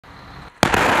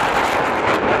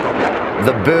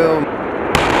The boom,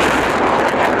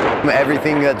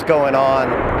 everything that's going on.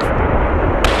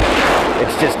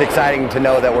 It's just exciting to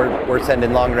know that we're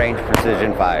sending long-range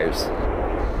precision fires.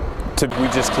 We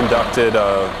just conducted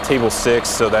Table 6,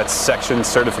 so that's section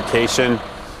certification.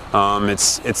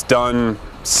 It's done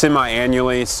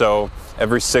semi-annually, so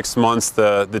every 6 months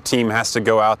the team has to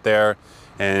go out there,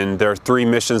 and there are 3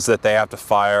 missions that they have to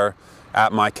fire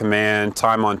at my command,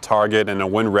 time on target, and a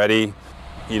when ready.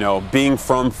 You know, being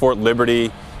from Fort Liberty,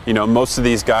 you know, most of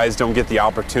these guys don't get the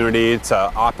opportunity to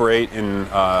operate in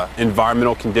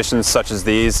environmental conditions such as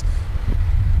these.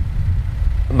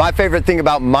 My favorite thing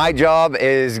about my job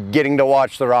is getting to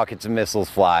watch the rockets and missiles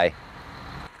fly.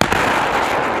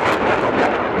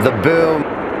 The boom,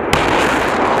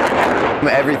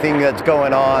 everything that's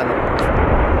going on.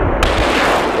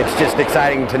 It's just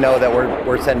exciting to know that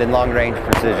we're sending long-range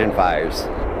precision fires.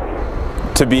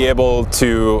 To be able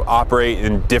to operate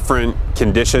in different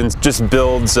conditions just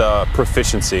builds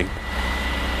proficiency.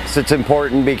 So it's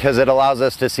important because it allows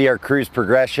us to see our crew's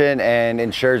progression and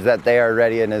ensures that they are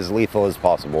ready and as lethal as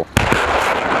possible.